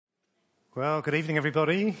Well, good evening,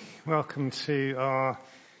 everybody. Welcome to our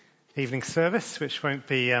evening service, which won't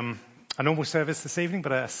be a normal service this evening,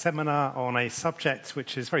 but a seminar on a subject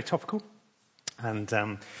which is very topical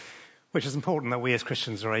and which is important that we as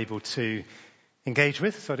Christians are able to engage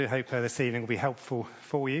with. So I do hope this evening will be helpful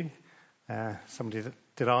for you. Somebody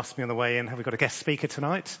did ask me on the way in, have we got a guest speaker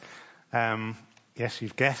tonight? Yes,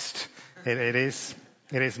 you've guessed. It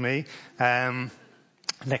is me.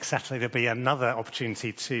 Next Saturday, there'll be another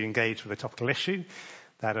opportunity to engage with a topical issue,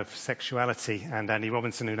 that of sexuality. And Andy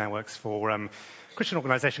Robinson, who now works for a Christian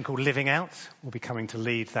organisation called Living Out, will be coming to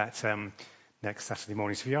lead that next Saturday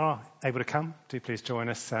morning. So if you are able to come, do please join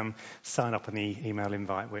us. Sign up on the email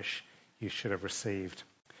invite, which you should have received.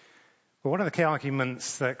 Well, one of the key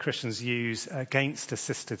arguments that Christians use against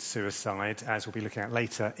assisted suicide, as we'll be looking at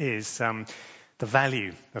later, is the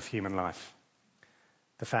value of human life.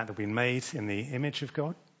 The fact that we've been made in the image of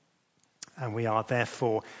God, and we are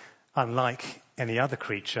therefore, unlike any other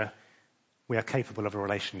creature, we are capable of a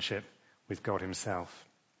relationship with God himself.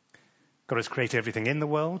 God has created everything in the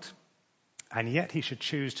world, and yet he should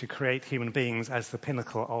choose to create human beings as the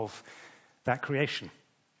pinnacle of that creation.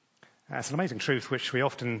 That's an amazing truth which we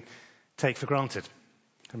often take for granted.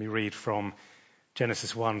 Let me read from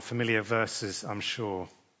Genesis 1, familiar verses, I'm sure.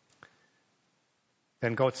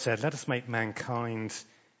 Then God said, "Let us make mankind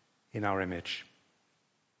in our image,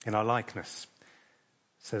 in our likeness,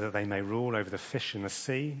 so that they may rule over the fish in the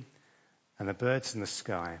sea and the birds in the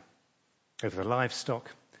sky, over the livestock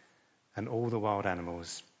and all the wild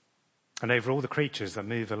animals, and over all the creatures that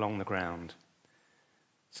move along the ground."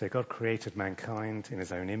 So God created mankind in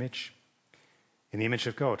his own image. In the image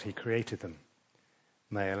of God, he created them.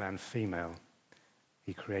 Male and female,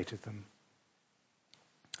 he created them.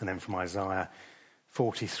 And then from Isaiah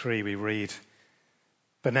 43, we read,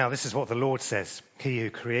 "But now this is what the Lord says, he who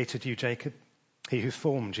created you, Jacob, he who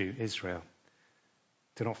formed you, Israel.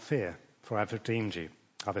 Do not fear, for I have redeemed you.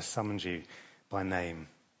 I have summoned you by name.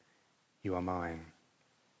 You are mine.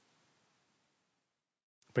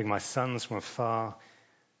 Bring my sons from afar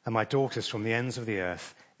and my daughters from the ends of the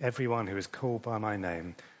earth, everyone who is called by my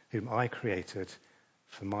name, whom I created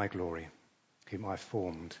for my glory, whom I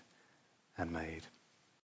formed and made."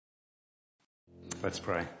 Let's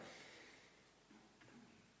pray.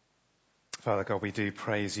 Father God, we do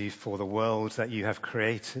praise you for the world that you have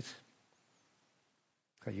created,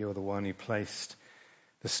 that you're the one who placed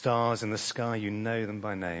the stars in the sky, you know them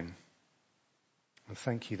by name. And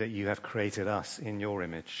thank you that you have created us in your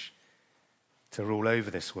image to rule over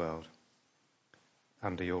this world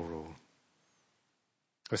under your rule.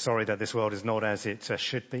 We're sorry that this world is not as it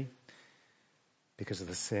should be because of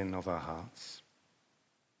the sin of our hearts.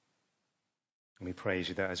 And we praise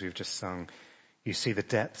you that as we've just sung, you see the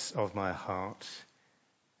depths of my heart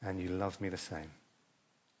and you love me the same.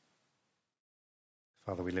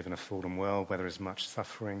 Father, we live in a fallen world where there is much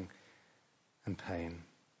suffering and pain.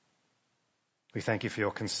 We thank you for your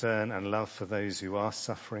concern and love for those who are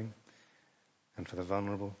suffering and for the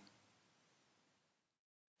vulnerable.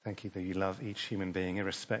 Thank you that you love each human being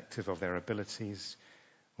irrespective of their abilities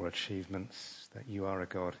or achievements, that you are a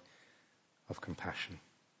God of compassion.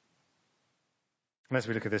 And as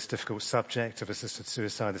we look at this difficult subject of assisted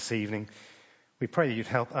suicide this evening, we pray that you'd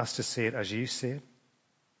help us to see it as you see it.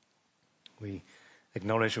 We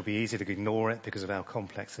acknowledge it'll be easy to ignore it because of how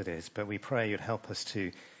complex it is, but we pray you'd help us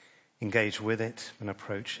to engage with it and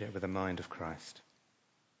approach it with the mind of Christ.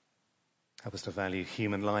 Help us to value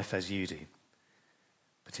human life as you do,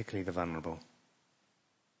 particularly the vulnerable.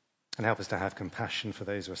 And help us to have compassion for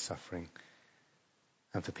those who are suffering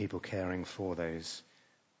and for people caring for those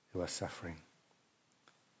who are suffering.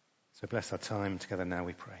 So bless our time together now,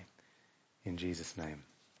 we pray. In Jesus' name,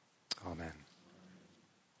 amen.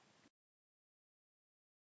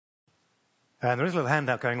 And there is a little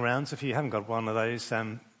handout going around, so if you haven't got one of those,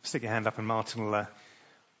 stick your hand up and Martin will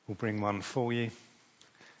bring one for you.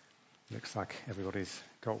 Looks like everybody's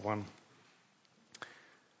got one.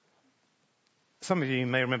 Some of you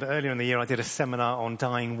may remember earlier in the year I did a seminar on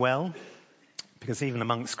dying well, because even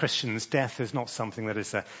amongst Christians, death is not something that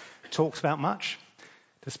is talked about much,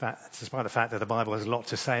 despite the fact that the Bible has a lot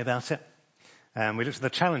to say about it. We looked at the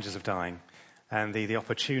challenges of dying and the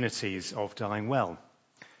opportunities of dying well.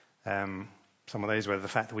 Some of those were the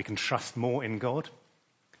fact that we can trust more in God,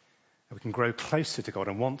 that we can grow closer to God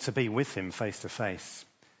and want to be with him face to face.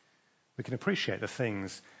 We can appreciate the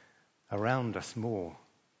things around us more.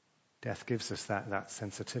 Death gives us that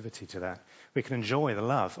sensitivity to that. We can enjoy the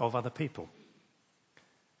love of other people.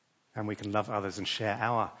 And we can love others and share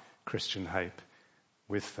our Christian hope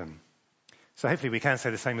with them. So hopefully we can say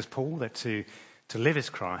the same as Paul, that to live is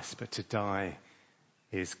Christ, but to die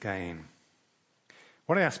is gain.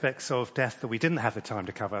 One of the aspects of death that we didn't have the time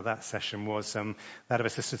to cover that session was that of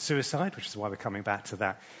assisted suicide, which is why we're coming back to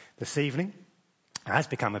that this evening. It has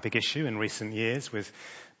become a big issue in recent years, with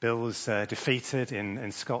bills defeated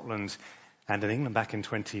in Scotland and in England back in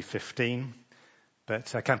 2015.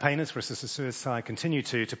 But campaigners for assisted suicide continue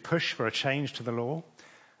to push for a change to the law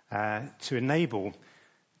to enable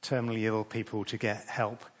terminally ill people to get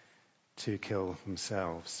help to kill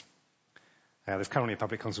themselves. There's currently a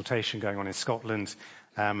public consultation going on in Scotland,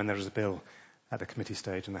 and there is a bill at the committee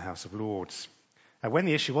stage in the House of Lords. When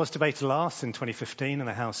the issue was debated last in 2015 in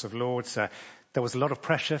the House of Lords, there was a lot of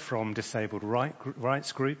pressure from disabled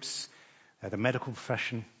rights groups, the medical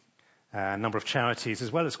profession, a number of charities,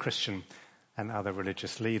 as well as Christian and other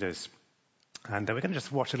religious leaders. And we're going to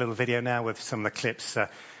just watch a little video now with some of the clips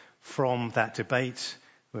from that debate,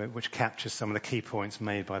 which captures some of the key points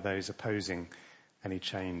made by those opposing any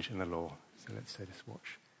change in the law. So let's just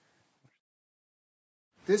watch.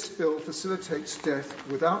 This bill facilitates death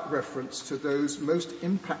without reference to those most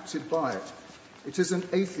impacted by it. It is an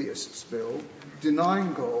atheist's bill,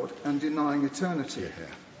 denying God and denying eternity.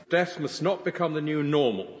 Death must not become the new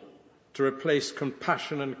normal to replace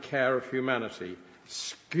compassion and care of humanity,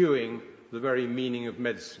 skewing the very meaning of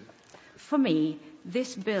medicine. For me,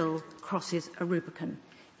 this bill crosses a Rubicon,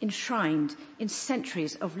 enshrined in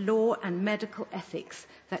centuries of law and medical ethics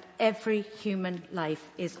that every human life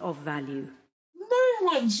is of value. No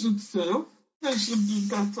one should feel they should be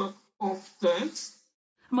better off dead.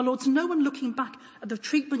 My lords, no one looking back at the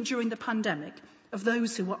treatment during the pandemic of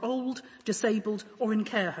those who were old, disabled or in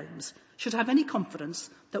care homes should have any confidence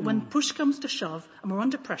that when push comes to shove and we're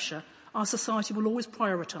under pressure, our society will always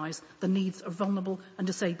prioritise the needs of vulnerable and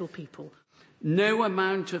disabled people. No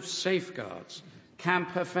amount of safeguards can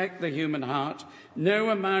perfect the human heart. No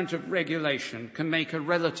amount of regulation can make a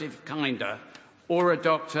relative kinder or a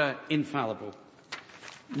doctor infallible.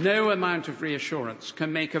 No amount of reassurance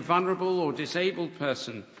can make a vulnerable or disabled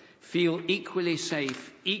person feel equally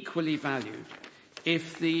safe, equally valued,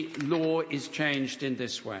 if the law is changed in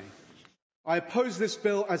this way. I oppose this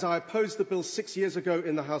bill as I opposed the bill 6 years ago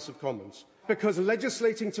in the House of Commons, because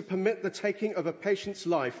legislating to permit the taking of a patient's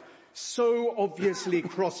life so obviously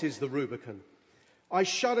crosses the Rubicon. I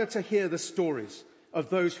shudder to hear the stories of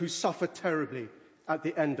those who suffer terribly at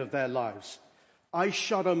the end of their lives. I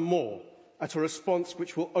shudder more at a response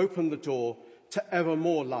which will open the door to ever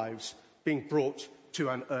more lives being brought to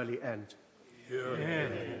an early end. Yeah.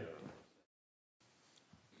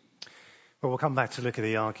 Well, we'll come back to look at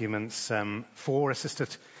the arguments for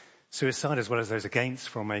assisted suicide as well as those against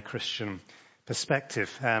from a Christian perspective.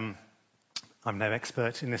 I'm no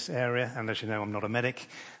expert in this area, and as you know, I'm not a medic,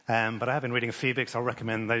 but I have been reading a few books. I'll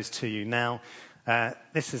recommend those to you now.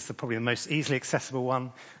 This is probably the most easily accessible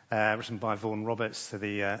one, written by Vaughan Roberts,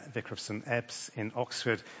 the Vicar of St Ebbs in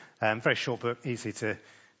Oxford. Very short book, easy to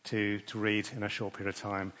read in a short period of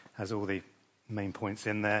time, has all the main points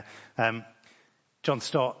in there. John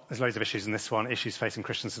Stott, there's loads of issues in this one. Issues facing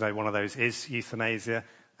Christians today, one of those is euthanasia.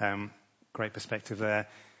 Great perspective there.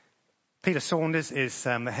 Peter Saunders is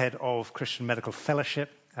the head of Christian Medical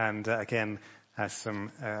Fellowship, and again has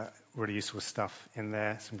some really useful stuff in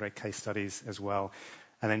there, some great case studies as well.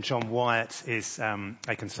 And then John Wyatt is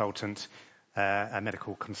a consultant, a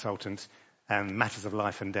medical consultant, and Matters of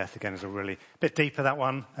Life and Death, again, is a really bit deeper, that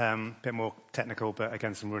one, a bit more technical, but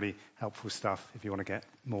again, some really helpful stuff if you want to get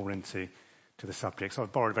more into the subject. So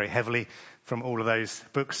I've borrowed very heavily from all of those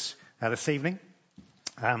books this evening.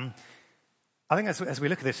 I think as we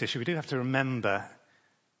look at this issue, we do have to remember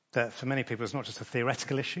that for many people, it's not just a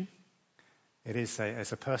theoretical issue. It is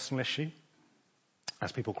a personal issue.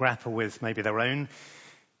 As people grapple with maybe their own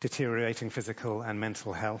deteriorating physical and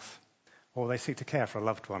mental health, or they seek to care for a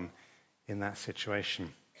loved one in that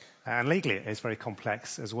situation. And legally, it is very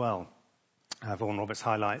complex as well. Vaughan Roberts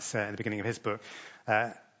highlights at the beginning of his book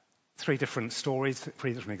 3 different stories,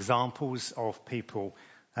 3 different examples of people.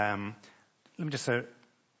 Let me just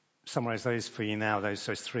summarize those for you now, those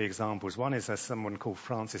 3 examples. One is someone called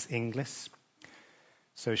Frances Inglis.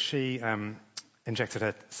 So she injected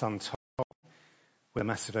her son Tom with a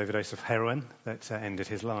massive overdose of heroin that ended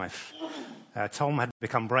his life. Tom had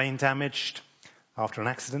become brain damaged after an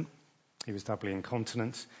accident. He was doubly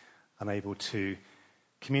incontinent, unable to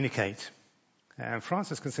communicate. And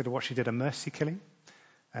Frances considered what she did a mercy killing.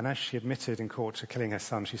 And as she admitted in court to killing her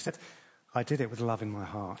son, she said, "I did it with love in my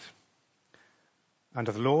heart."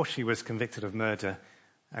 Under the law, she was convicted of murder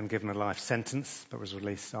and given a life sentence, but was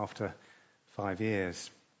released after 5 years.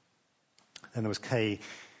 Then there was Kay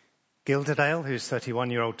Gilderdale, whose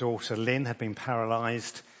 31-year-old daughter Lynn had been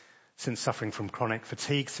paralysed since suffering from chronic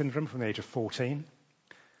fatigue syndrome from the age of 14.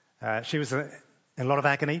 She was In a lot of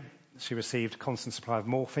agony, she received a constant supply of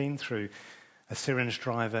morphine through a syringe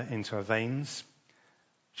driver into her veins.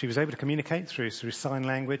 She was able to communicate through sign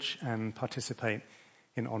language and participate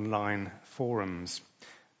in online forums.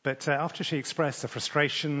 But after she expressed her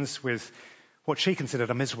frustrations with what she considered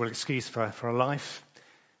a miserable excuse for her life,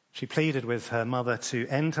 she pleaded with her mother to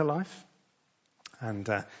end her life. And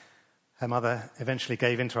her mother eventually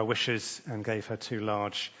gave in to her wishes and gave her 2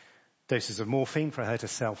 large doses of morphine for her to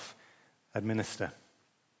self-administer.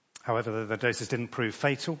 However, the doses didn't prove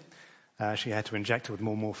fatal. She had to inject her with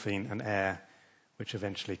more morphine and air, which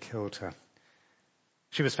eventually killed her.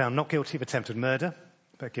 She was found not guilty of attempted murder,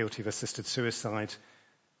 but guilty of assisted suicide,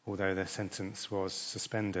 although the sentence was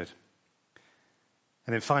suspended.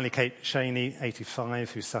 And then finally, Kate Shaney,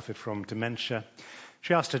 85, who suffered from dementia.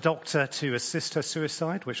 She asked a doctor to assist her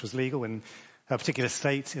suicide, which was legal in a particular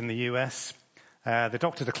state in the US. The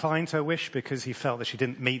doctor declined her wish because he felt that she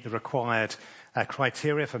didn't meet the required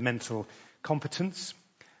criteria for mental competence,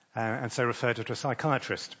 and so referred her to a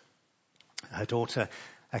psychiatrist. Her daughter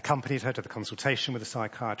accompanied her to the consultation with the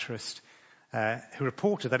psychiatrist, who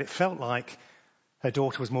reported that it felt like her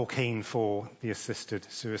daughter was more keen for the assisted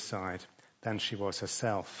suicide than she was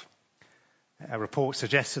herself. A report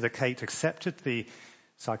suggested that Kate accepted the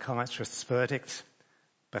psychiatrist's verdict,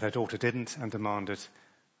 but her daughter didn't and demanded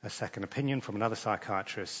a second opinion from another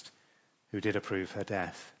psychiatrist who did approve her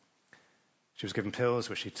death. She was given pills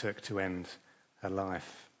which she took to end her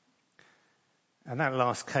life. And that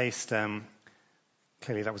last case,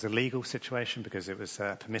 clearly that was a legal situation because it was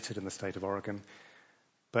permitted in the state of Oregon.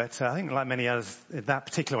 But I think like many others, that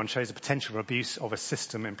particular one shows the potential for abuse of a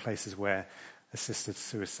system in places where assisted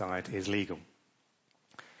suicide is legal.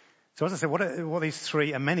 So as I said, what these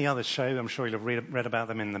 3 and many others show, I'm sure you'll have read about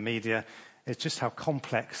them in the media, is just how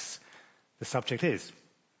complex the subject is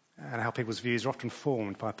and how people's views are often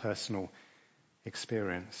formed by personal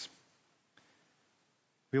experience.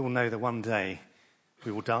 We all know that one day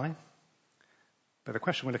we will die. But the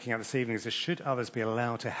question we're looking at this evening is, should others be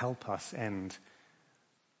allowed to help us end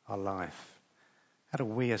our life? How do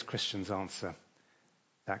we as Christians answer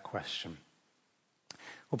that question?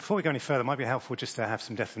 Well, before we go any further, it might be helpful just to have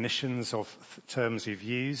some definitions of terms you've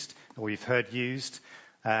used or you've heard used.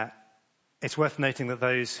 It's worth noting that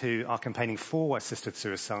those who are campaigning for assisted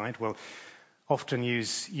suicide will often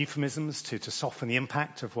use euphemisms to soften the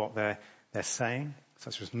impact of what they're saying,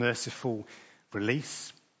 such as merciful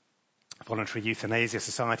release. Voluntary Euthanasia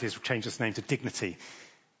Society has changed its name to Dignity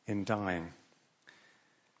in Dying.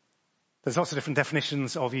 There's lots of different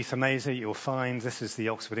definitions of euthanasia you'll find. This is the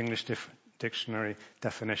Oxford English Dictionary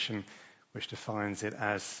definition, which defines it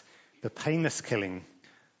as the painless killing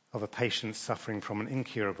of a patient suffering from an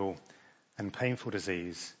incurable and painful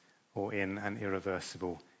disease or in an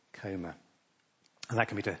irreversible coma. And that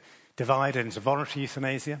can be divided into voluntary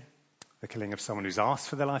euthanasia, the killing of someone who's asked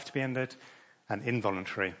for their life to be ended, and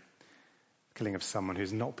involuntary, killing of someone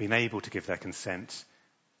who's not been able to give their consent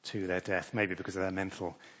to their death, maybe because of their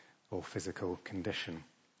mental or physical condition.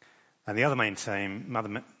 And the other main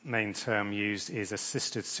term used is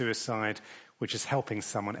assisted suicide, which is helping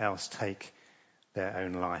someone else take their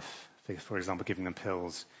own life. For example, giving them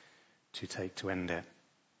pills to take to end it.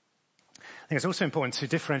 I think it's also important to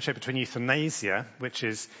differentiate between euthanasia, which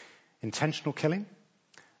is intentional killing,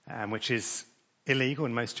 which is illegal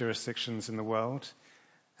in most jurisdictions in the world,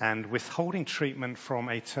 and withholding treatment from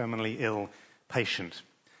a terminally ill patient.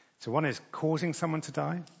 So one is causing someone to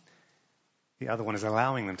die, the other one is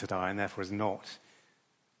allowing them to die, and therefore is not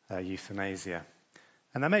euthanasia.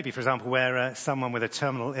 And that may be, for example, where someone with a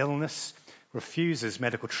terminal illness refuses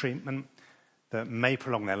medical treatment that may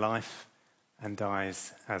prolong their life and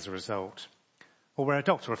dies as a result. Or where a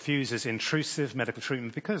doctor refuses intrusive medical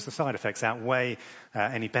treatment because the side effects outweigh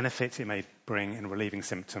any benefit it may bring in relieving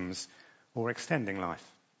symptoms or extending life.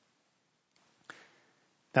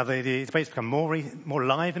 Now, the debate's become more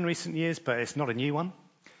live in recent years, but it's not a new one.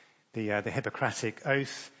 The Hippocratic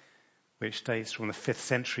Oath, which dates from the 5th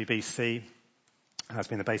century BC, has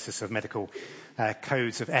been the basis of medical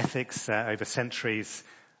codes of ethics over centuries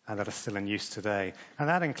that are still in use today. And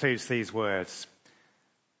that includes these words: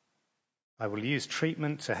 I will use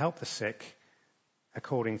treatment to help the sick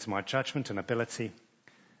according to my judgment and ability,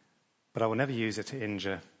 but I will never use it to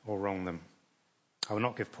injure or wrong them. I will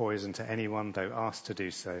not give poison to anyone, though asked to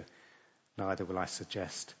do so, neither will I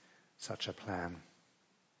suggest such a plan.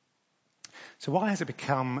 So why has it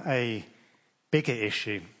become a bigger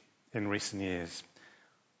issue in recent years?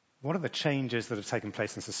 What are the changes that have taken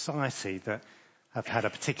place in society that have had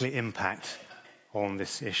a particular impact on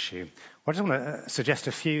this issue? Well, I just want to suggest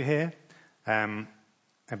a few here.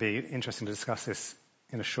 It'd be interesting to discuss this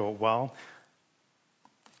in a short while.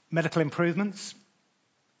 Medical improvements.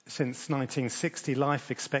 Since 1960,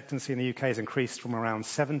 life expectancy in the UK has increased from around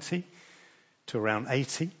 70 to around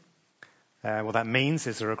 80. What that means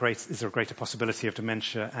is there a greater possibility of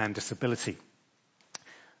dementia and disability.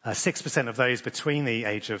 6% of those between the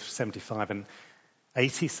age of 75 and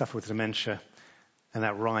 80 suffer with dementia, and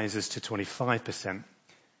that rises to 25%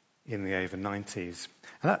 in the over 90s.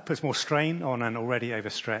 And that puts more strain on an already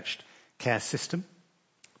overstretched care system.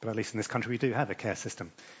 But at least in this country we do have a care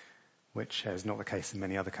system, which is not the case in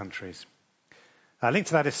many other countries. Linked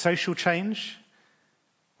to that is social change.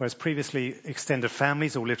 Whereas previously extended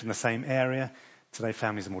families all lived in the same area, today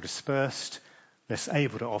families are more dispersed, less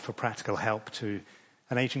able to offer practical help to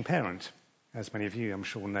an aging parent, as many of you, I'm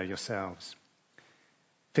sure, know yourselves.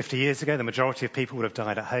 50 years ago, the majority of people would have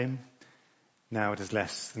died at home. Now it is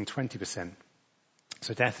less than 20%.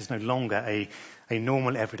 So death is no longer a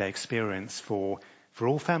normal everyday experience for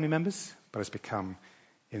all family members, but has become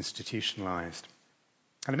institutionalized.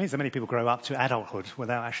 And it means that many people grow up to adulthood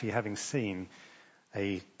without actually having seen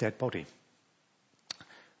a dead body.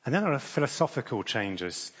 And then there are philosophical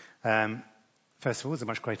changes. First of all, there's a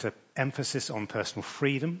much greater emphasis on personal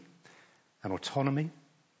freedom and autonomy,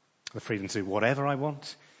 the freedom to do whatever I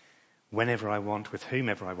want, whenever I want, with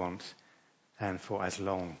whomever I want, and for as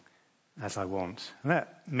long as I want. And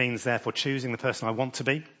that means, therefore, choosing the person I want to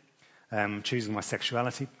be, choosing my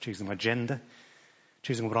sexuality, choosing my gender,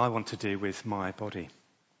 choosing what I want to do with my body.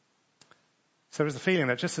 So there's the feeling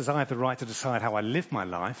that just as I have the right to decide how I live my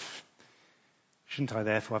life, shouldn't I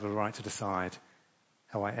therefore have the right to decide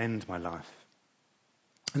how I end my life?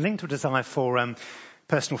 And linked to a desire for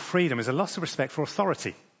personal freedom is a loss of respect for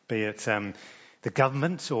authority, be it the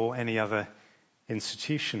government or any other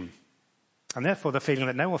institution. And therefore the feeling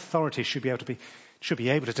that no authority should be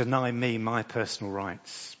able to deny me my personal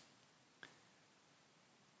rights.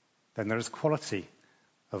 Then there is quality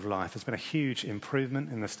of life. There's been a huge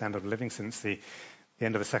improvement in the standard of living since the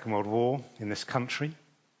end of the Second World War in this country.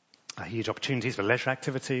 Huge opportunities for leisure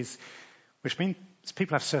activities, which means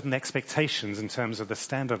people have certain expectations in terms of the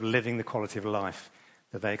standard of living, the quality of life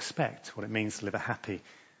that they expect, what it means to live a happy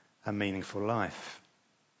and meaningful life.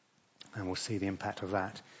 And we'll see the impact of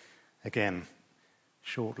that again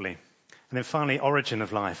shortly. And then finally, origin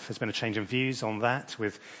of life. There's been a change in views on that,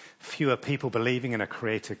 with fewer people believing in a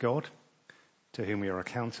creator God to whom we are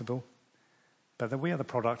accountable, but that we are the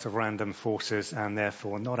product of random forces and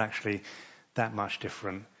therefore not actually that much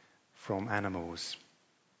different from animals.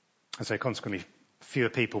 And so consequently, fewer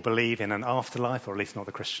people believe in an afterlife, or at least not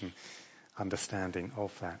the Christian understanding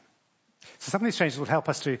of that. So some of these changes will help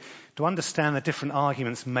us to understand the different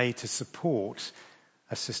arguments made to support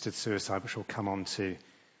assisted suicide, which we'll come on to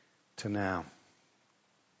now.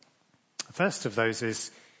 The first of those is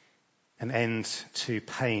an end to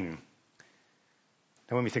pain.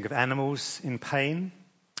 Now, when we think of animals in pain,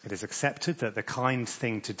 it is accepted that the kind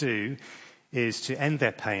thing to do is to end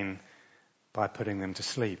their pain by putting them to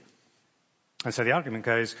sleep. And so the argument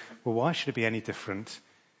goes, well, why should it be any different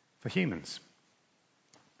for humans?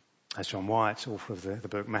 As John Wyatt, author of the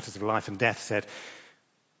book Matters of Life and Death, said,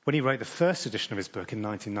 when he wrote the first edition of his book in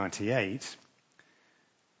 1998,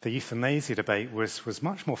 the euthanasia debate was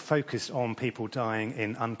much more focused on people dying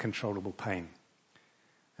in uncontrollable pain,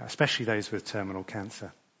 especially those with terminal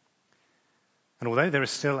cancer. And although there is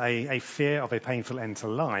still a fear of a painful end to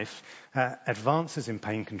life, advances in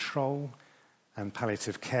pain control and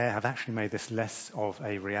palliative care have actually made this less of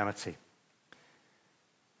a reality.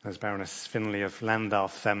 As Baroness Finlay of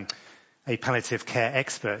Llandaff, a palliative care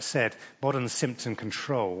expert, said, modern symptom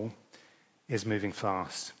control is moving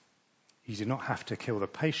fast. You do not have to kill the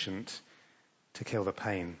patient to kill the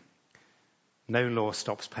pain. No law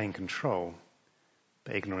stops pain control,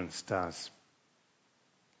 but ignorance does.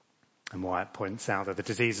 And Wyatt points out that the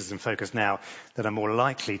diseases in focus now that are more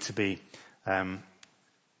likely to be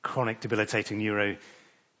chronic debilitating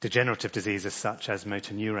neurodegenerative diseases such as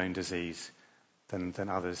motor neurone disease than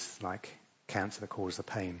others like cancer that cause the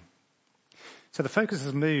pain. So the focus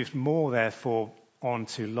has moved more, therefore, on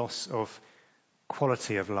to loss of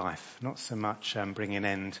quality of life, not so much bringing an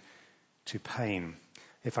end to pain.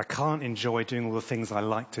 If I can't enjoy doing all the things I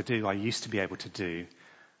like to do, I used to be able to do,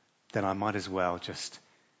 then I might as well just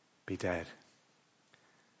be dead.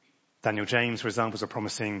 Daniel James, for example, was a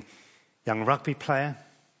promising young rugby player,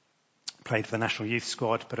 played for the national youth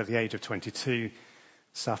squad, but at the age of 22,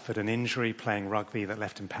 suffered an injury playing rugby that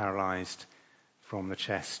left him paralysed from the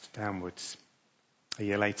chest downwards. A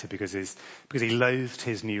year later, because he loathed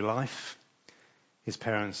his new life, his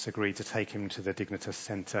parents agreed to take him to the Dignitas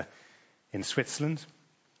Centre in Switzerland,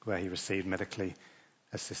 where he received medically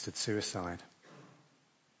assisted suicide.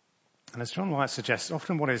 And as John White suggests,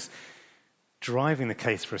 often what is driving the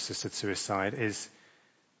case for assisted suicide is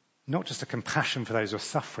not just a compassion for those who are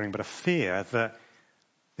suffering, but a fear that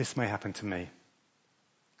this may happen to me.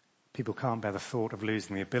 People can't bear the thought of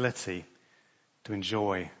losing the ability to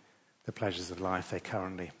enjoy the pleasures of life they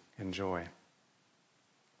currently enjoy.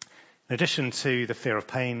 In addition to the fear of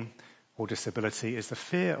pain or disability is the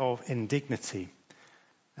fear of indignity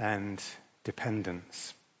and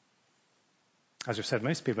dependence. As we've said,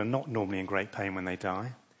 most people are not normally in great pain when they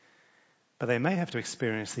die, but they may have to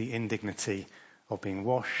experience the indignity of being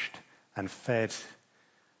washed and fed,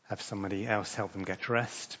 have somebody else help them get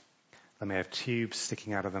dressed. They may have tubes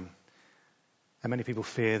sticking out of them. And many people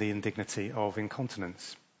fear the indignity of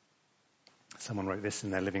incontinence. Someone wrote this in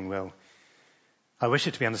their living will. I wish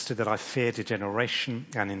it to be understood that I fear degeneration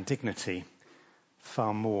and indignity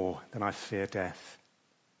far more than I fear death.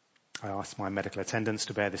 I ask my medical attendants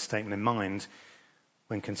to bear this statement in mind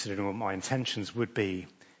when considering what my intentions would be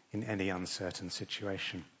in any uncertain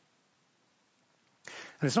situation.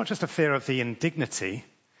 And it's not just a fear of the indignity,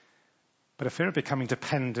 but a fear of becoming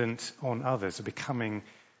dependent on others, of becoming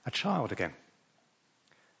a child again.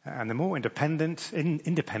 And the more independent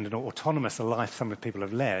or autonomous a life some people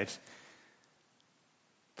have led,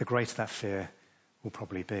 the greater that fear will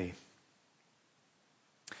probably be.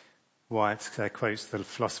 White quotes the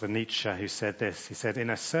philosopher Nietzsche, who said this. He said, in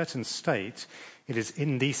a certain state, it is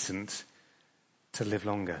indecent to live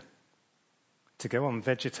longer. To go on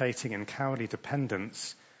vegetating in cowardly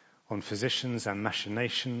dependence on physicians and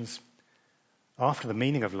machinations, after the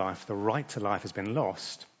meaning of life, the right to life has been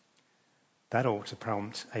lost, that ought to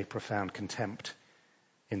prompt a profound contempt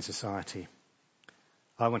in society.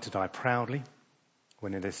 I want to die proudly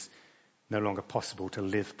when it is no longer possible to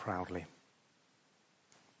live proudly.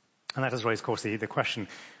 And that does raise, of course, the question,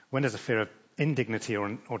 when does a fear of indignity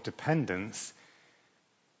or dependence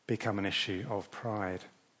become an issue of pride?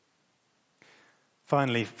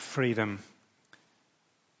 Finally, freedom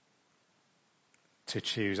to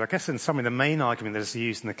choose. I guess in summary, the main argument that is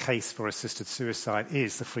used in the case for assisted suicide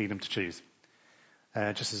is the freedom to choose.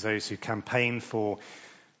 Just as those who campaign for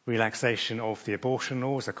relaxation of the abortion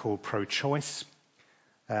laws are called pro-choice,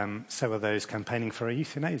 so are those campaigning for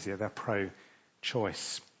euthanasia. They're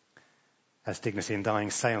pro-choice. As Dignity in Dying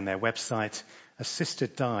say on their website,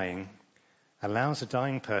 assisted dying allows a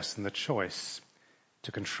dying person the choice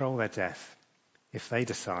to control their death if they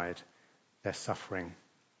decide their suffering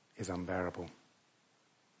is unbearable.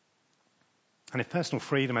 And if personal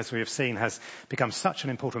freedom, as we have seen, has become such an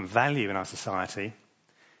important value in our society,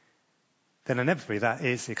 then inevitably that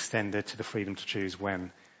is extended to the freedom to choose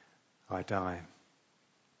when I die.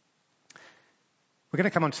 We're going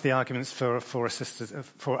to come on to the arguments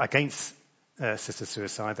against assisted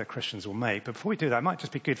suicide that Christians will make. But before we do that, it might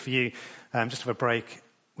just be good for you just to have a break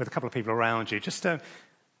with a couple of people around you, just to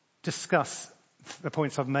discuss the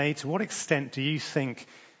points I've made. To what extent do you think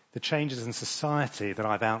the changes in society that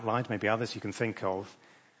I've outlined, maybe others you can think of,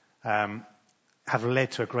 have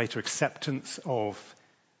led to a greater acceptance of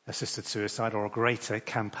assisted suicide or a greater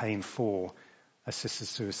campaign for assisted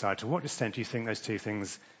suicide? To what extent do you think those two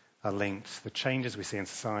things are linked? The changes we see in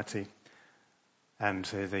society and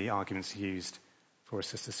the arguments used for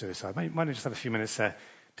assisted suicide. Might I just have a few minutes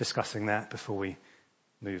discussing that before we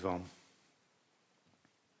move on?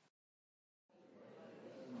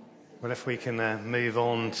 Well, if we can move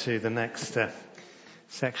on to the next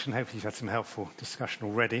section. Hopefully you've had some helpful discussion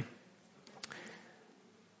already.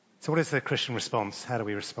 So what is the Christian response? How do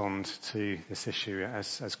we respond to this issue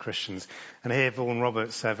as Christians? And here Vaughan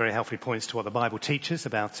Roberts very helpfully points to what the Bible teaches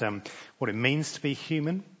about what it means to be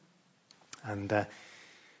human, and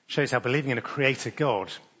shows how believing in a creator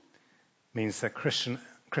God means that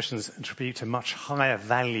Christians attribute a much higher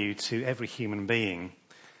value to every human being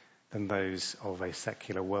than those of a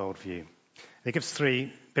secular worldview. It gives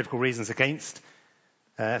 3 biblical reasons against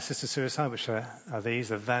assisted suicide, which are these: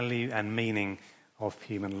 the value and meaning of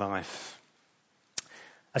human life.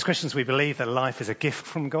 As Christians, we believe that life is a gift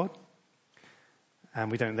from God,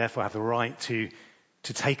 and we don't therefore have the right to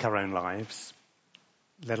take our own lives,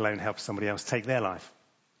 let alone help somebody else take their life.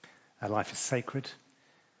 Our life is sacred.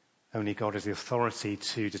 Only God has the authority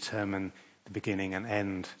to determine the beginning and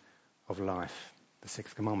end of life. The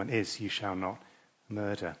 6th commandment is, you shall not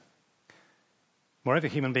murder. Moreover,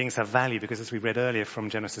 human beings have value because, as we read earlier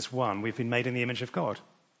from Genesis 1, we've been made in the image of God.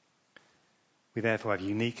 We therefore have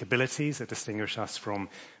unique abilities that distinguish us from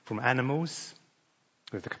animals,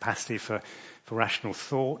 with the capacity for rational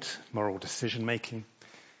thought, moral decision-making,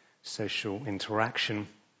 social interaction.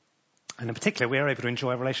 And in particular, we are able to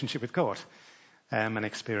enjoy a relationship with God and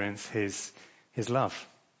experience his love.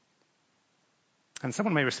 And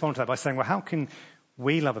someone may respond to that by saying, well, how can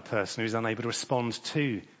we love a person who's unable to respond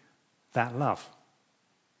to that love?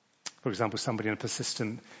 For example, somebody in a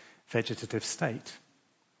persistent vegetative state.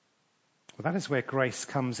 Well, that is where grace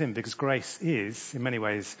comes in, because grace is, in many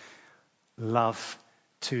ways, love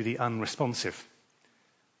to the unresponsive.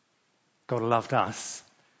 God loved us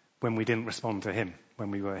when we didn't respond to him,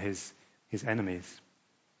 when we were his enemies.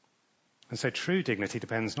 And so true dignity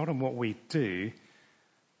depends not on what we do,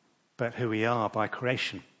 but who we are by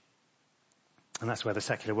creation. And that's where the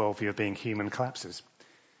secular worldview of being human collapses.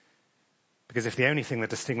 Because if the only thing that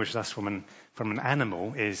distinguishes us from an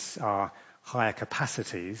animal is our higher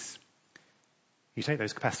capacities, you take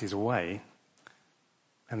those capacities away,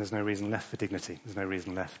 and there's no reason left for dignity. There's no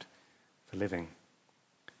reason left for living.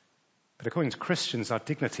 But according to Christians, our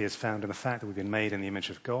dignity is found in the fact that we've been made in the image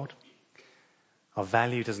of God. Our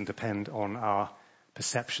value doesn't depend on our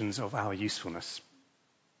perceptions of our usefulness.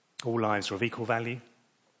 All lives are of equal value,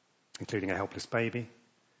 including a helpless baby,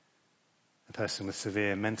 a person with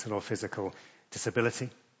severe mental or physical disability,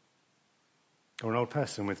 or an old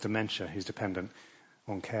person with dementia who's dependent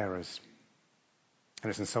on carers. And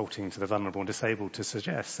it's insulting to the vulnerable and disabled to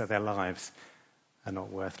suggest that their lives are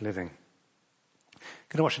not worth living. I'm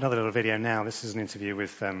going to watch another little video now. This is an interview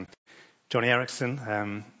with Joni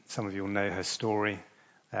Eareckson. Some of you will know her story.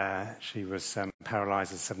 She was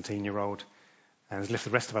paralysed as a 17-year-old and has lived the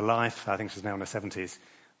rest of her life, I think she's now in her 70s,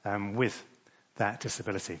 with that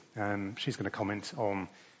disability. She's going to comment on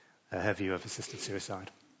her view of assisted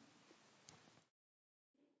suicide.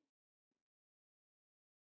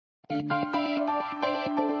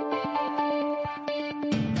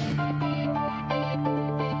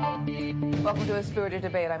 Welcome to A Spirited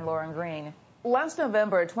Debate. I'm Lauren Green. Last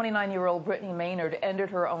November, 29-year-old Brittany Maynard ended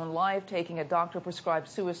her own life taking a doctor-prescribed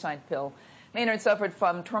suicide pill. Maynard suffered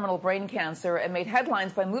from terminal brain cancer and made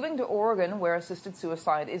headlines by moving to Oregon, where assisted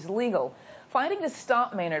suicide is legal. Fighting to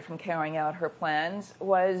stop Maynard from carrying out her plans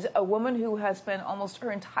was a woman who has spent almost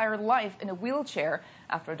her entire life in a wheelchair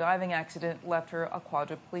after a diving accident left her a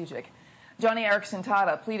quadriplegic. Joni Eareckson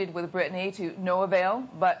Tada pleaded with Brittany to no avail,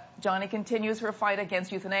 but Joni continues her fight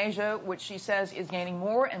against euthanasia, which she says is gaining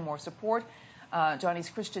more and more support. Joni's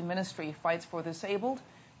Christian ministry fights for the disabled,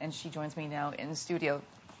 and she joins me now in the studio.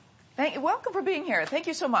 Welcome for being here. Thank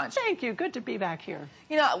you so much. Thank you. Good to be back here.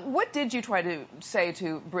 You know, what did you try to say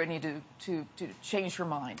to Brittany to change her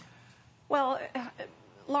mind? Well,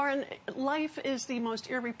 Lauren, life is the most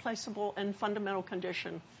irreplaceable and fundamental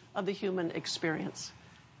condition of the human experience.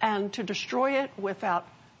 And to destroy it without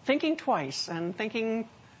thinking twice and thinking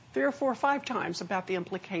 3 or 4 or 5 times about the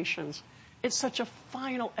implications, it's such a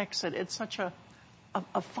final exit. It's such a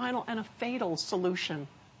final and a fatal solution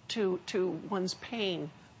to one's pain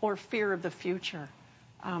or fear of the future.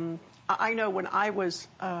 I know when I was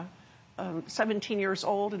 17 years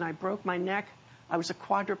old and I broke my neck, I was a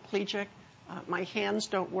quadriplegic. My hands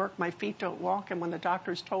don't work, my feet don't walk, and when the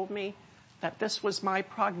doctors told me that this was my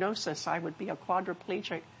prognosis, I would be a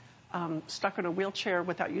quadriplegic, stuck in a wheelchair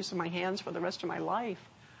without using my hands for the rest of my life,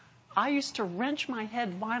 I used to wrench my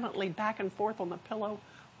head violently back and forth on the pillow,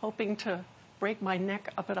 hoping to break my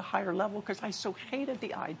neck up at a higher level because I so hated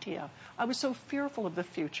the idea. I was so fearful of the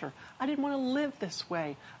future. I didn't want to live this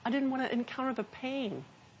way. I didn't want to encounter the pain.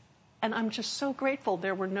 And I'm just so grateful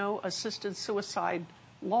there were no assisted suicide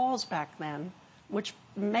laws back then, which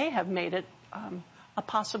may have made it a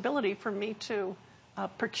possibility for me to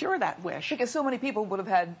procure that wish. Because so many people would have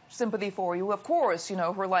had sympathy for you. Of course, you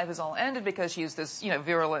know, her life is all ended because she's this, you know,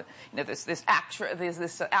 virulent, you know, this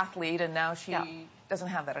athlete, and now she doesn't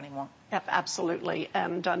have that anymore. Yep, absolutely.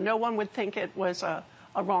 And no one would think it was a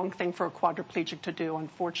wrong thing for a quadriplegic to do.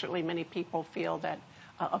 Unfortunately, many people feel that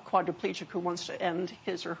a quadriplegic who wants to end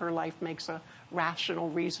his or her life makes a rational,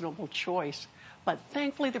 reasonable choice. But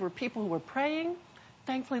thankfully, there were people who were praying.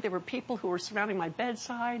 Thankfully, there were people who were surrounding my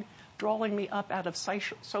bedside, drawing me up out of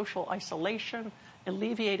social isolation,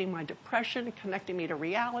 alleviating my depression, connecting me to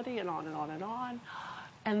reality, and on and on and on.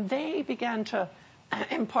 And they began to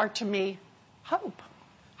impart to me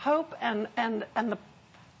hope and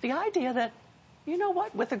the idea that, you know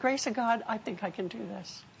what, with the grace of God, I think I can do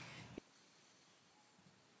this.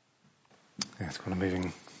 Yeah, it's quite a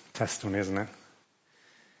moving testimony, isn't it?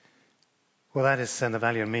 Well, that is the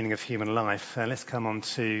value and meaning of human life. Let's come on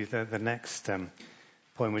to the next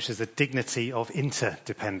point, which is the dignity of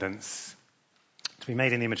interdependence. To be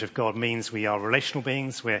made in the image of God means we are relational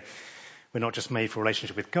beings. We're not just made for a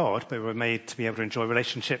relationship with God, but we're made to be able to enjoy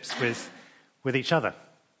relationships with each other.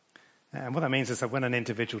 And what that means is that when an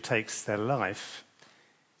individual takes their life,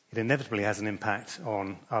 it inevitably has an impact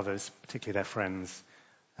on others, particularly their friends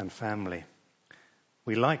and family.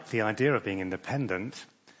 We like the idea of being independent,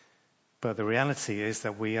 but the reality is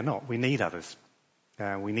that we are not. We need others.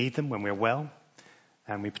 We need them when we're well,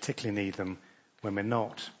 and we particularly need them when we're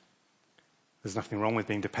not. There's nothing wrong with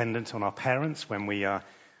being dependent on our parents when we are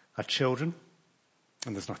children,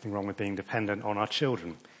 and there's nothing wrong with being dependent on our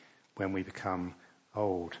children when we become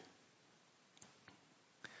old.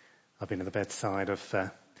 I've been at the bedside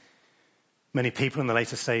of many people in the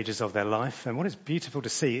later stages of their life, and what is beautiful to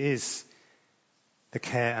see is the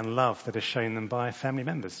care and love that is shown them by family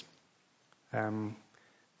members.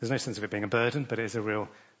 There's no sense of it being a burden, but it is a real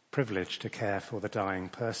privilege to care for the dying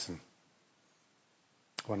person.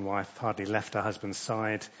 One wife hardly left her husband's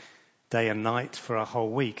side day and night for a whole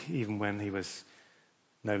week, even when he was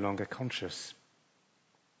no longer conscious.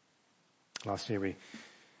 Last year we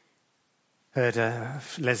heard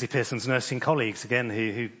Leslie Pearson's nursing colleagues again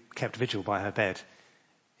who kept vigil by her bed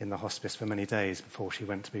in the hospice for many days before she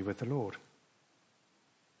went to be with the Lord.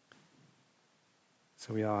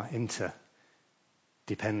 So we are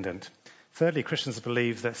interdependent. Thirdly, Christians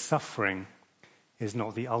believe that suffering is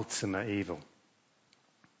not the ultimate evil.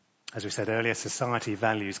 As we said earlier, society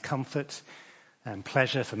values comfort and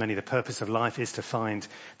pleasure. For many, the purpose of life is to find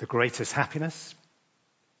the greatest happiness.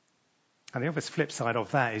 And the obvious flip side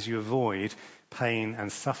of that is you avoid pain and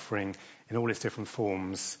suffering in all its different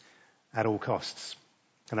forms at all costs.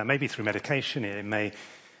 And that may be through medication, it may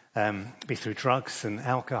be through drugs and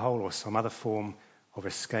alcohol or some other form of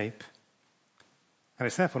escape. And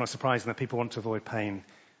it's therefore not surprising that people want to avoid pain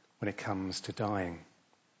when it comes to dying.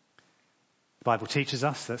 The Bible teaches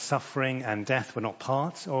us that suffering and death were not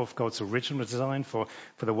part of God's original design for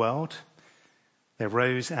the world. They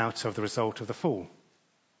arose out of the result of the fall.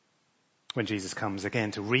 When Jesus comes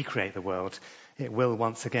again to recreate the world, it will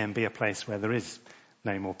once again be a place where there is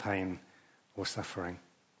no more pain or suffering.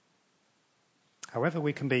 However,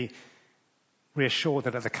 we can be reassured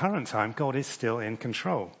that at the current time, God is still in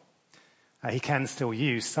control. He can still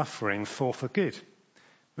use suffering for good,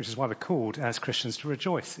 which is why we're called as Christians to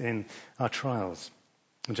rejoice in our trials.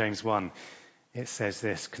 In James 1, it says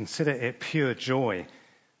this: "Consider it pure joy,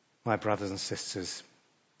 my brothers and sisters,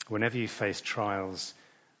 whenever you face trials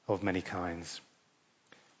of many kinds,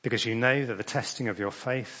 because you know that the testing of your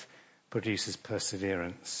faith produces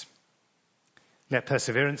perseverance. Let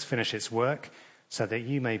perseverance finish its work so that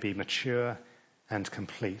you may be mature and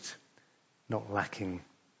complete, not lacking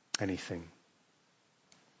anything."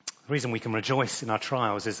 The reason we can rejoice in our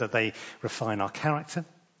trials is that they refine our character.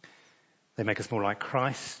 They make us more like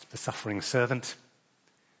Christ, the suffering servant.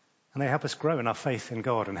 And they help us grow in our faith in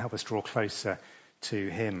God and help us draw closer to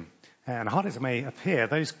him. And hard as it may appear,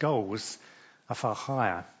 those goals are far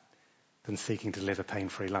higher than seeking to live a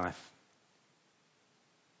pain-free life.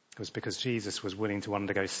 It was because Jesus was willing to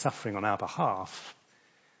undergo suffering on our behalf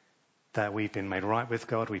that we've been made right with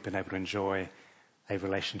God, we've been able to enjoy a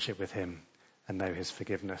relationship with him and know his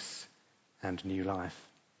forgiveness and new life.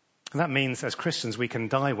 And that means as Christians we can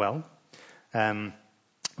die well,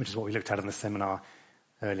 which is what we looked at in the seminar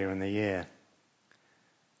earlier in the year.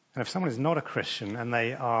 And if someone is not a Christian and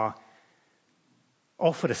they are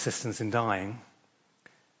offered assistance in dying,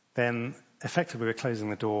 then effectively we're closing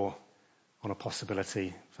the door on a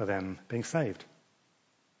possibility for them being saved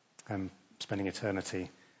and spending eternity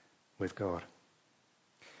with God.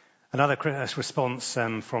 Another response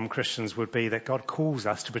from Christians would be that God calls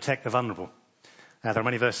us to protect the vulnerable. There are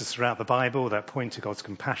many verses throughout the Bible that point to God's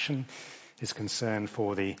compassion, his concern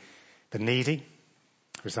for the needy.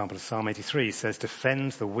 For example, Psalm 83 says,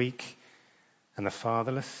 "Defend the weak and the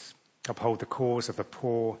fatherless, uphold the cause of the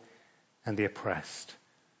poor and the oppressed,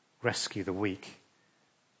 rescue the weak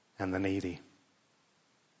and the needy."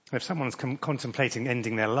 If someone's contemplating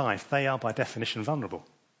ending their life, they are by definition vulnerable.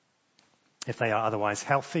 If they are otherwise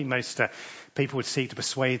healthy, most people would seek to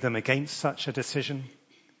persuade them against such a decision.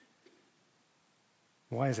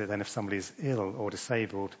 Why is it then if somebody is ill or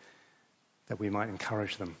disabled that we might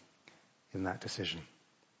encourage them in that decision?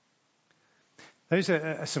 Those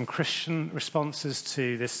are some Christian responses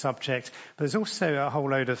to this subject, but there's also a whole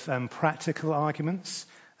load of practical arguments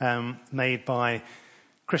made by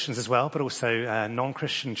Christians as well, but also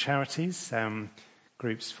non-Christian charities,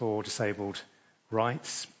 groups for disabled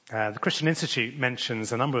rights. The Christian Institute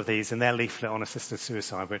mentions a number of these in their leaflet on assisted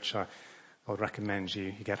suicide, which I would recommend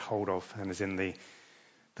you get hold of and is in the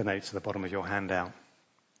notes at the bottom of your handout.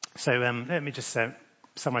 So let me just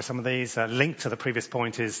summarize some of these. Linked to the previous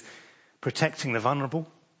point is protecting the vulnerable.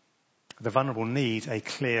 The vulnerable need a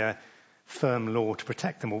clear, firm law to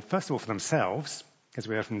protect them. Well, first of all, for themselves, as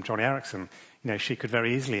we heard from Johnny Erickson, she could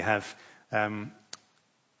very easily have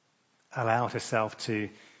allowed herself to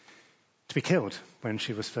to be killed when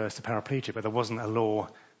she was first a paraplegic, but there wasn't a law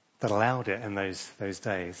that allowed it in those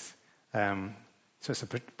days. So it's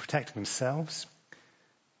protecting themselves,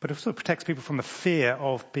 but it also protects people from the fear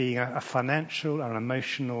of being a financial or an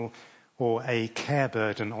emotional or a care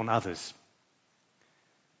burden on others.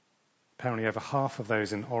 Apparently over half of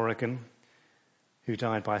those in Oregon who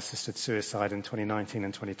died by assisted suicide in 2019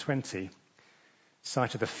 and 2020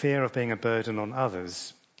 cited the fear of being a burden on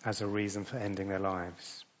others as a reason for ending their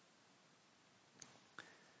lives.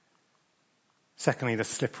 Secondly, the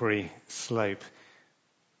slippery slope.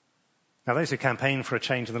 Now, those who campaign for a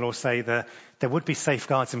change in the law say that there would be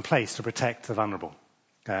safeguards in place to protect the vulnerable.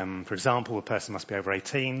 For example, a person must be over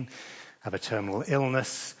 18, have a terminal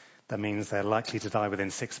illness. That means they're likely to die within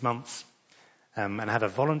 6 months, and have a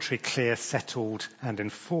voluntary, clear, settled and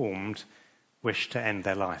informed wish to end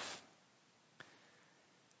their life.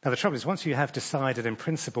 Now, the trouble is, once you have decided in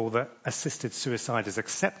principle that assisted suicide is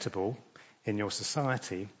acceptable in your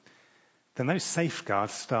society, then those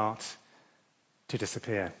safeguards start to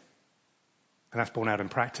disappear. And that's borne out in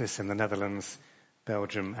practice in the Netherlands,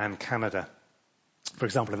 Belgium and Canada. For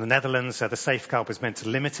example, in the Netherlands, the safeguard was meant to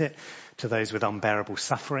limit it to those with unbearable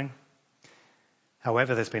suffering.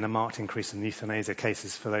 However, there's been a marked increase in euthanasia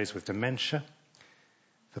cases for those with dementia,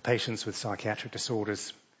 for patients with psychiatric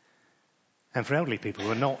disorders, and for elderly people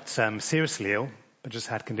who are not seriously ill, but just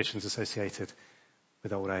had conditions associated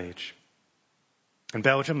with old age. In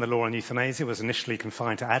Belgium, the law on euthanasia was initially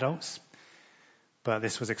confined to adults, but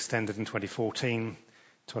this was extended in 2014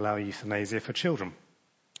 to allow euthanasia for children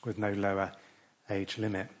with no lower age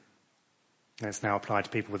limit. And it's now applied to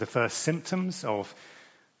people with the first symptoms of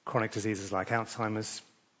chronic diseases like Alzheimer's,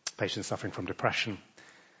 patients suffering from depression,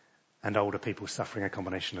 and older people suffering a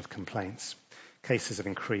combination of complaints. Cases have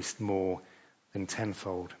increased more than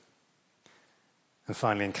tenfold. And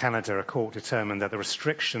finally, in Canada, a court determined that the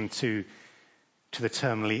restriction to the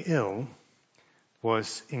terminally ill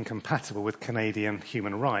was incompatible with Canadian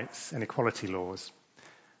human rights and equality laws,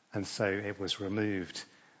 and so it was removed.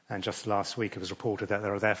 And just last week it was reported that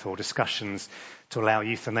there are therefore discussions to allow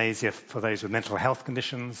euthanasia for those with mental health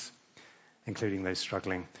conditions, including those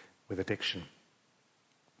struggling with addiction.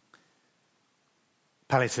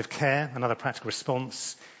 Palliative care, another practical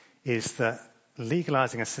response, is that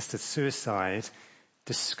legalising assisted suicide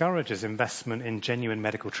discourages investment in genuine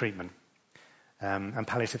medical treatment and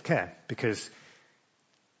palliative care, because,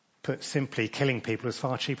 put simply, killing people is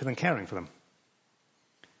far cheaper than caring for them.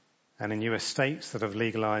 And in US states that have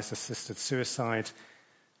legalised assisted suicide,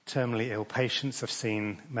 terminally ill patients have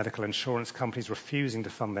seen medical insurance companies refusing to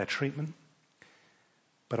fund their treatment,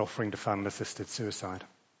 but offering to fund assisted suicide.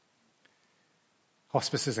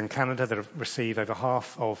 Hospices in Canada that have received over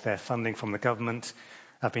half of their funding from the government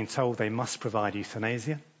have been told they must provide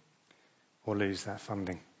euthanasia or lose that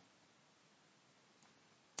funding.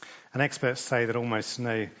 And experts say that almost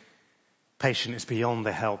no patient is beyond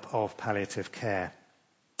the help of palliative care.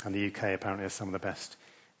 And the UK apparently has some of the best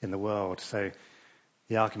in the world. So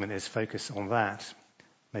the argument is focus on that,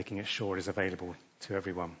 making it sure it is available to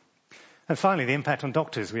everyone. And finally, the impact on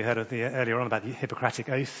doctors. We heard earlier on about the Hippocratic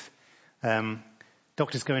Oath.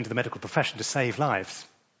 Doctors go into the medical profession to save lives.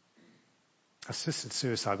 Assisted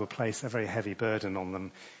suicide will place a very heavy burden on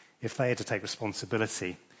them if they had to take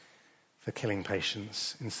responsibility for killing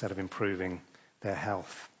patients instead of improving their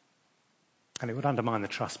health. And it would undermine the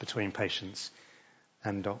trust between patients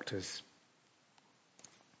and doctors.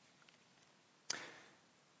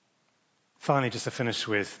 Finally, just to finish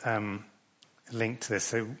with a link to this.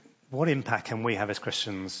 So what impact can we have as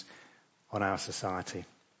Christians on our society?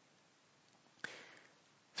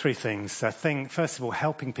 3 things. I think, first of all,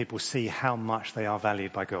 helping people see how much they are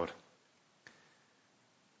valued by God.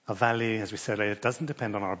 Our value, as we said earlier, doesn't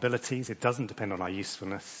depend on our abilities, it doesn't depend on our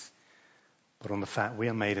usefulness, but on the fact we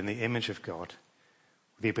are made in the image of God,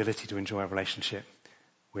 with the ability to enjoy a relationship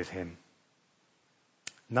with Him.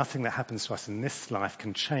 Nothing that happens to us in this life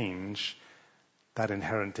can change that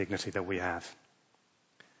inherent dignity that we have.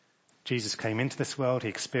 Jesus came into this world, He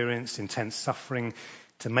experienced intense suffering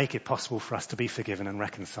to make it possible for us to be forgiven and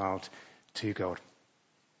reconciled to God.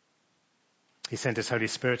 He sent His Holy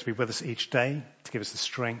Spirit to be with us each day, to give us the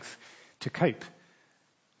strength to cope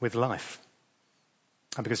with life.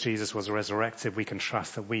 And because Jesus was resurrected, we can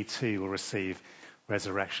trust that we too will receive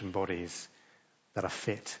resurrection bodies that are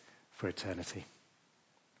fit for eternity.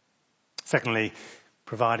 Secondly,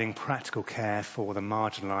 providing practical care for the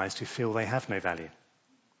marginalised who feel they have no value.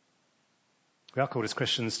 We are called as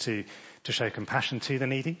Christians to show compassion to the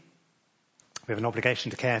needy. We have an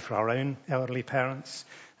obligation to care for our own elderly parents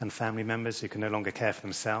and family members who can no longer care for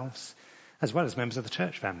themselves, as well as members of the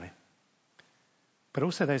church family. but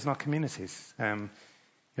also those in our communities. The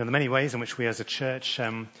many ways in which we as a church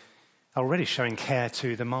are already showing care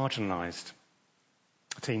to the marginalised.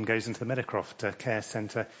 A team goes into the Meadowcroft Care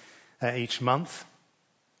Centre each month.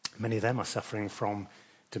 Many of them are suffering from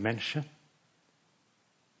dementia.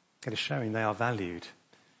 It is showing they are valued,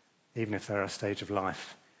 even if they're at a stage of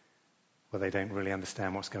life where they don't really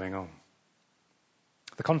understand what's going on.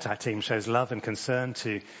 The contact team shows love and concern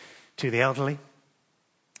to the elderly.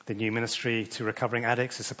 The new ministry to recovering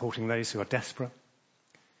addicts is supporting those who are desperate.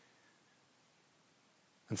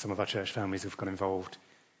 And some of our church families have got involved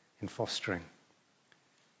in fostering.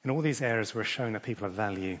 In all these areas, we're showing that people have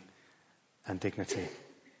value and dignity.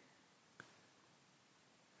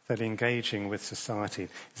 They're engaging with society.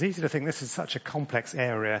 It's easy to think this is such a complex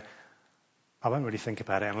area, I won't really think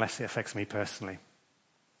about it unless it affects me personally.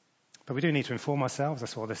 But we do need to inform ourselves.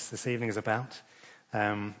 That's what this evening is about.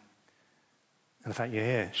 And the fact you're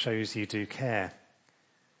here shows you do care.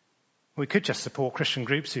 We could just support Christian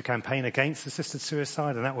groups who campaign against assisted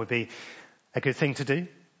suicide, and that would be a good thing to do.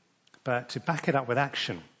 But to back it up with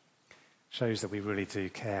action shows that we really do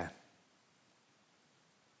care.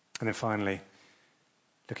 And then finally,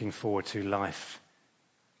 looking forward to life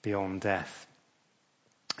beyond death.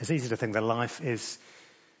 It's easy to think that life is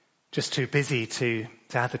just too busy to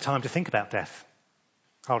have the time to think about death.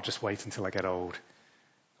 I'll just wait until I get old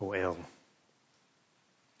or ill.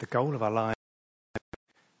 The goal of our life is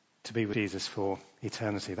to be with Jesus for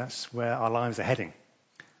eternity. That's where our lives are heading.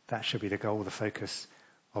 That should be the goal, the focus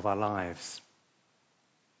of our lives.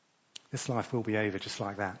 This life will be over just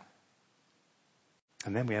like that.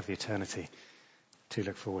 And then we have the eternity to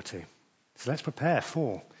look forward to. So let's prepare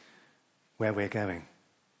for where we're going.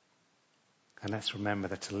 And let's remember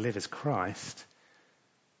that to live is Christ,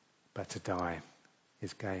 but to die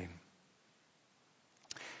is gain.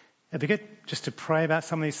 It'd be good just to pray about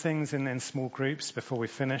some of these things in small groups before we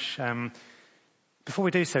finish. Before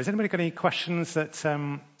we do so, has anybody got any questions that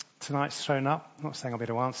tonight's thrown up? I'm not saying I'll be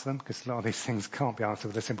able to answer them, because a lot of these things can't be answered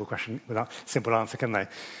with a simple question, without a simple answer, can they?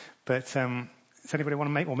 But does anybody want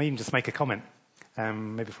to make, or maybe just make a comment,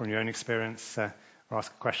 maybe from your own experience, or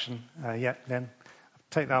ask a question? Yeah, Len,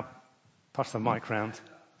 take that, pass the mic round.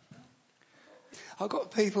 I've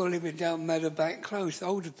got people living down Meadowbank Close,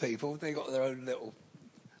 older people. They got their own little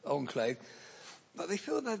enclave, but they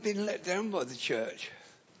feel they've been let down by the church.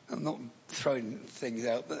 I'm not throwing things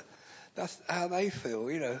out, but that's how they feel,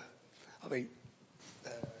 you know. I mean,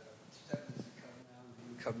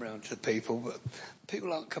 come round to people, but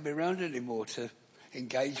people aren't coming round anymore to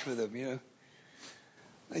engage with them, you know.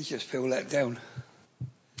 They just feel let down.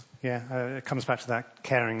 Yeah, it comes back to that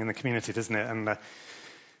caring in the community, doesn't it? And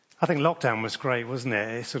I think lockdown was great, wasn't it?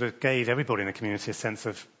 It sort of gave everybody in the community a sense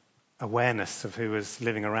of awareness of who was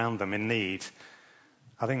living around them in need.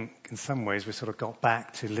 I think in some ways we sort of got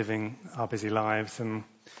back to living our busy lives and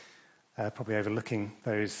probably overlooking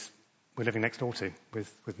those we're living next door to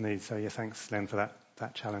with needs. So yeah, thanks, Len, for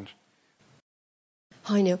that challenge.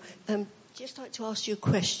 Hi, Neil. Just like to ask you a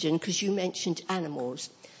question, because you mentioned animals.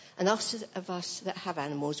 And us that have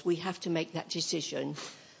animals, we have to make that decision,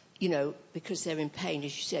 you know, because they're in pain,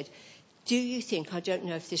 as you said. Do you think, I don't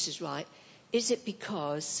know if this is right, is it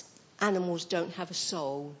because animals don't have a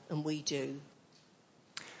soul and we do?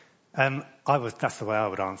 That's the way I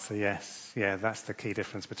would answer, yes. Yeah, that's the key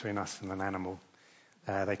difference between us and an animal.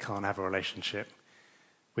 They can't have a relationship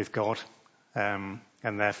with God. And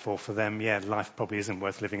therefore for them, life probably isn't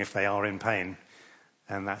worth living if they are in pain.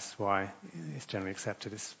 And that's why it's generally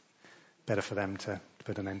accepted. It's better for them to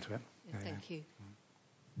put an end to it. Thank you.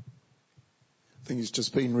 I think it's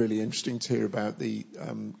just been really interesting to hear about the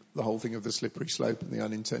whole thing of the slippery slope and the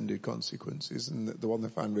unintended consequences. And the one I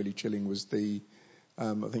found really chilling was I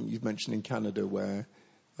think you've mentioned in Canada, where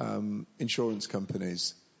insurance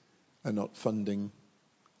companies are not funding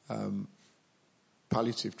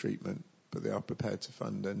palliative treatment, but they are prepared to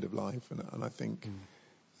fund end of life. And I think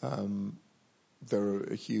there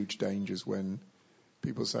are huge dangers when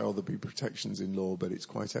people say, there'll be protections in law, but it's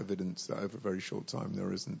quite evident that over a very short time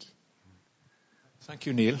there isn't. Thank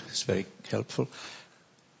you, Neil. It's very helpful.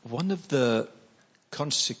 One of the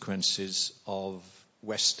consequences of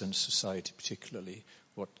Western society, particularly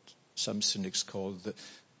what some cynics call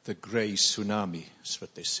the grey tsunami, is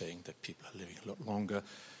what they're saying, that people are living a lot longer,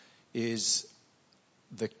 is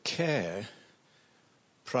the care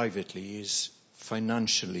privately is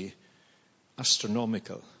financially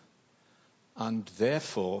astronomical. And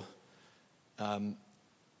therefore,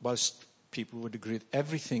 whilst people would agree with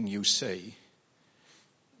everything you say,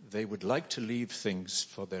 they would like to leave things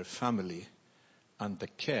for their family, and the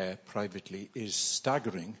care privately is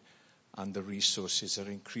staggering, and the resources are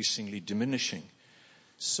increasingly diminishing.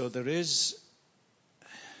 So there is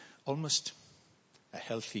almost a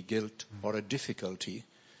healthy guilt or a difficulty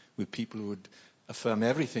with people who would affirm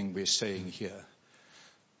everything we're saying here.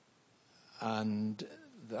 And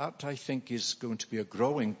that, I think, is going to be a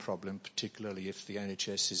growing problem, particularly if the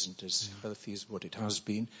NHS isn't as healthy as what it has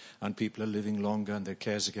been, and people are living longer and their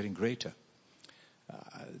cares are getting greater.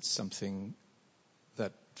 It's something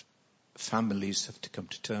that families have to come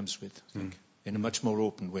to terms with, I think, in a much more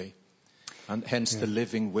open way. And hence the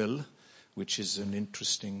living will, which is an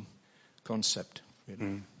interesting concept,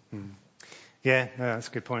 really. Yeah, no, that's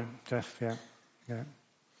a good point, Jeff. Yeah.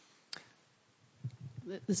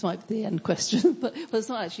 This might be the end question, but it's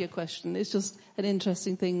not actually a question. It's just an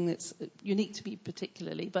interesting thing that's unique to me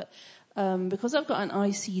particularly. But because I've got an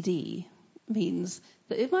ICD, means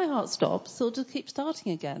that if my heart stops, it'll just keep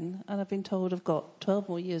starting again. And I've been told I've got 12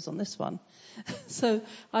 more years on this one. So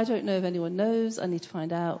I don't know if anyone knows. I need to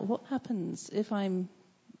find out what happens if I'm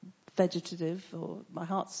vegetative or my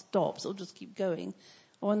heart stops. It'll just keep going.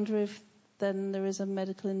 I wonder if then there is a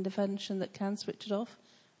medical intervention that can switch it off,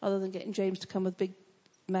 other than getting James to come with a big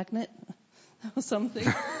magnet or something,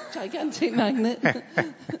 gigantic magnet.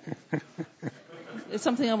 It's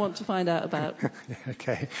something I want to find out about.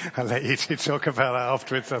 Okay, I'll let you two talk about that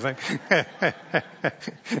afterwards, I think.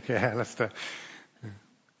 Yeah, let's do.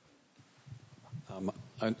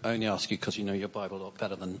 I only ask you because you know your Bible a lot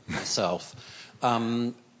better than myself.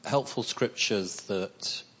 Helpful scriptures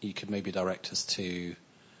that you could maybe direct us to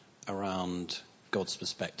around God's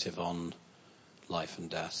perspective on life and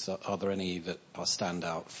death. So are there any that are stand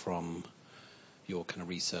out from your kind of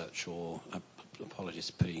research, or apologies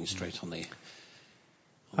for putting you straight on the...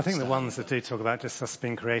 I think the ones that do talk about just us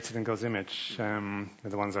being created in God's image, are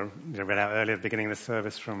the ones I read out earlier at the beginning of the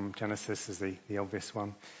service from Genesis is the obvious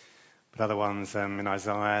one. But other ones in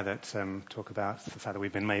Isaiah that talk about the fact that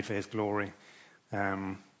we've been made for his glory,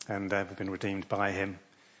 and we've been redeemed by him.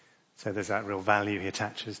 So there's that real value he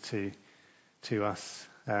attaches to us.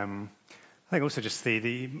 I think also just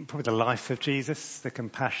probably the life of Jesus, the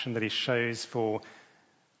compassion that he shows for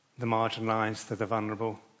the marginalised, the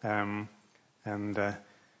vulnerable,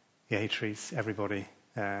 he treats everybody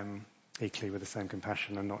equally with the same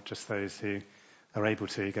compassion, and not just those who are able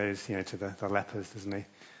to. He goes, to the lepers, doesn't he?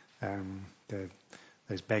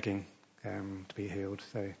 Those begging to be healed.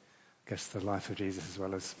 So I guess the life of Jesus as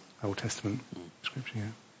well as Old Testament scripture.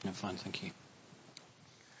 Yeah, fine, thank you.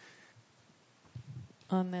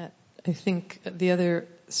 On that, I think the other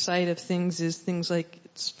side of things is things like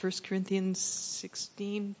it's 1 Corinthians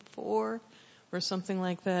 16:4 or something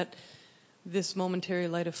like that. This momentary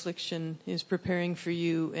light affliction is preparing for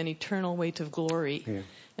you an eternal weight of glory. Yeah.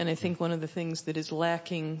 And I think one of the things that is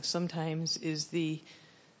lacking sometimes is the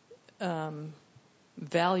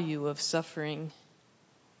value of suffering,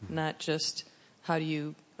 not just how do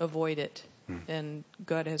you avoid it. And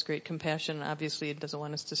God has great compassion. Obviously, it doesn't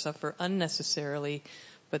want us to suffer unnecessarily,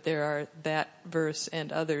 but there are that verse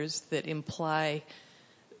and others that imply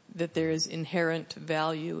that there is inherent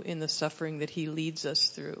value in the suffering that he leads us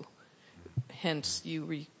through. Hence, you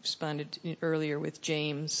responded earlier with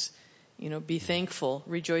James, be thankful,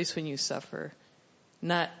 rejoice when you suffer,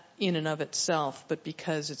 not in and of itself, but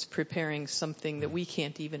because it's preparing something that we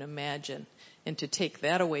can't even imagine. And to take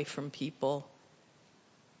that away from people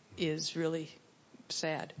is really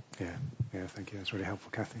sad. Yeah, thank you. That's really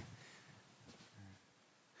helpful, Kathy.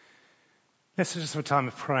 Let's just have a time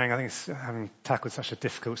of praying. I think having tackled such a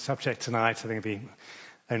difficult subject tonight, I think it'd be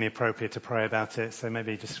only appropriate to pray about it. So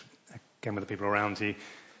maybe just, again, with the people around you,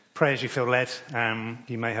 pray as you feel led.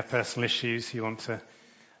 You may have personal issues you want to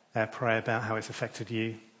pray about how it's affected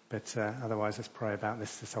you. But otherwise, let's pray about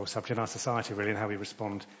this whole subject in our society, really, and how we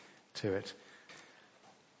respond to it.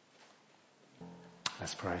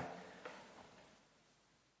 Let's pray.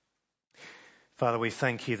 Father, we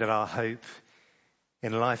thank you that our hope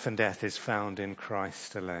in life and death is found in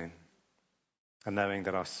Christ alone, and knowing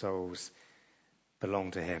that our souls belong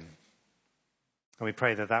to him. And we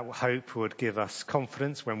pray that hope would give us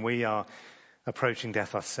confidence when we are approaching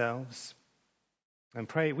death ourselves.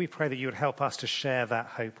 And we pray that you would help us to share that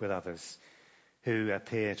hope with others who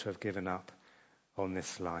appear to have given up on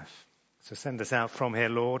this life. So send us out from here,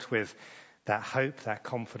 Lord, with that hope, that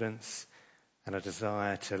confidence, and a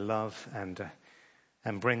desire to love and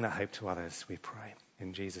bring that hope to others, we pray.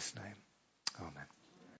 In Jesus' name, amen.